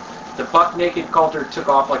 The buck-naked Colter took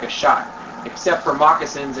off like a shot. Except for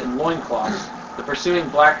moccasins and loincloths, the pursuing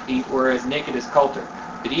Blackfeet were as naked as Colter,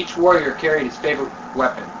 but each warrior carried his favorite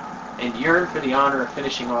weapon, and yearned for the honor of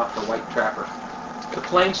finishing off the white trapper. The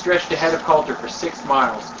plain stretched ahead of Colter for 6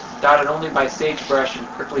 miles, dotted only by sagebrush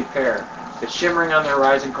and prickly pear, but shimmering on the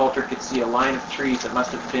horizon Colter could see a line of trees that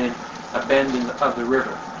must have been a bend of the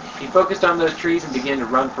river. He focused on those trees and began to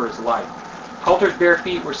run for his life. Colter's bare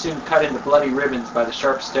feet were soon cut into bloody ribbons by the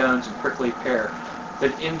sharp stones and prickly pear,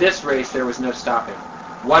 but in this race there was no stopping.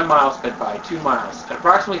 1 mile sped by, 2 miles. At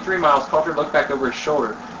approximately 3 miles, Colter looked back over his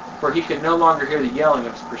shoulder, for he could no longer hear the yelling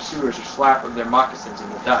of his pursuers or slap of their moccasins in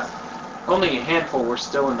the dust. Only a handful were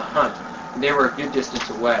still in the hunt, and they were a good distance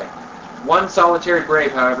away. One solitary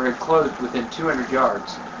brave, however, had closed within 200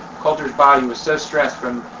 yards. Colter's body was so stressed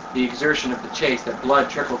from the exertion of the chase that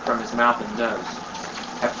blood trickled from his mouth and nose.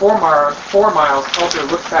 At 4 miles, Colter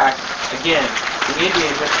looked back again. The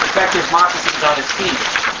Indian, with protective moccasins on his feet,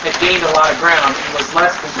 had gained a lot of ground and was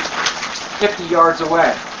less than 50 yards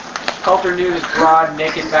away. Colter knew his broad,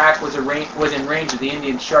 naked back was in range of the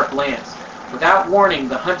Indian's sharp lance. Without warning,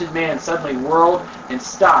 the hunted man suddenly whirled and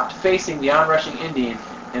stopped, facing the onrushing Indian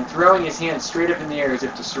and throwing his hands straight up in the air as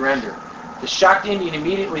if to surrender. The shocked Indian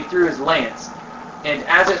immediately threw his lance, and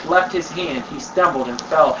as it left his hand, he stumbled and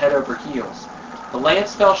fell head over heels. The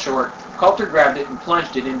lance fell short. Colter grabbed it and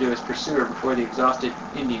plunged it into his pursuer before the exhausted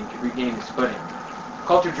Indian could regain his footing.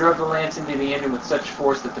 Colter drove the lance into the Indian with such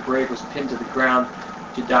force that the brave was pinned to the ground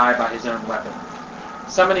to die by his own weapon.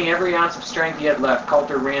 Summoning every ounce of strength he had left,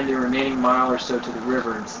 Colter ran the remaining mile or so to the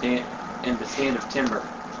river and the stand of timber.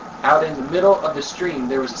 Out in the middle of the stream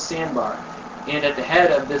there was a sandbar, and at the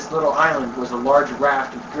head of this little island was a large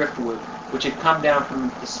raft of driftwood which had come down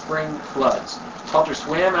from the spring floods. Colter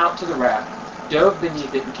swam out to the raft, dove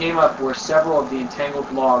beneath it, and came up where several of the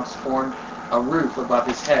entangled logs formed a roof above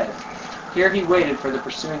his head. Here he waited for the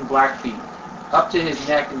pursuing Blackfeet, up to his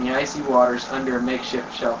neck in the icy waters under a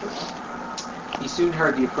makeshift shelter. He soon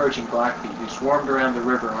heard the approaching Blackfeet, who swarmed around the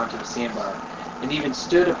river onto the sandbar, and even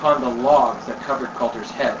stood upon the logs that covered Colter's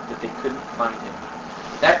head, but they couldn't find him.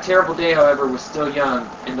 That terrible day, however, was still young,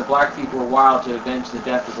 and the Blackfeet were wild to avenge the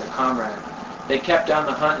death of their comrade. They kept on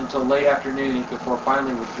the hunt until late afternoon before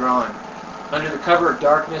finally withdrawing. Under the cover of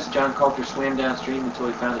darkness, John Colter swam downstream until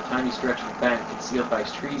he found a tiny stretch of bank concealed by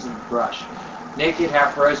trees and brush. Naked,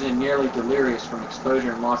 half-frozen, and nearly delirious from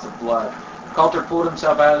exposure and loss of blood, Colter pulled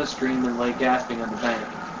himself out of the stream and lay gasping on the bank.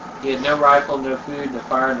 He had no rifle, no food, no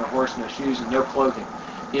fire, no horse, no shoes, and no clothing.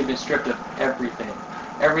 He had been stripped of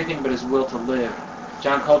everything but his will to live.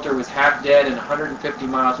 John Colter was half dead and 150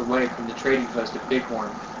 miles away from the trading post of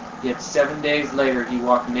Bighorn. Yet 7 days later he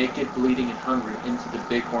walked naked, bleeding, and hungry into the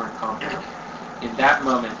Bighorn compound. In that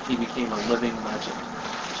moment, he became a living legend.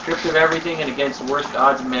 Stripped of everything and against the worst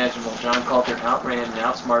odds imaginable, John Coltrane outran and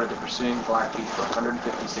outsmarted the pursuing Blackfeet for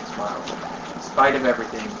 156 miles. In spite of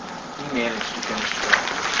everything, he managed to finish strong.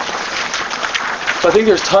 So I think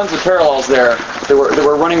there's tons of parallels there that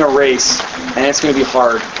we're running a race, and it's going to be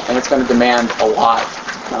hard, and it's going to demand a lot.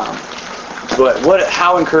 But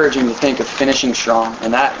how encouraging to think of finishing strong,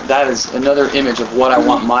 and that is another image of what I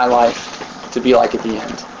want my life to be like at the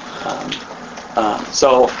end.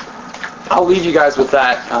 So I'll leave you guys with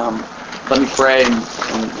that. Let me pray and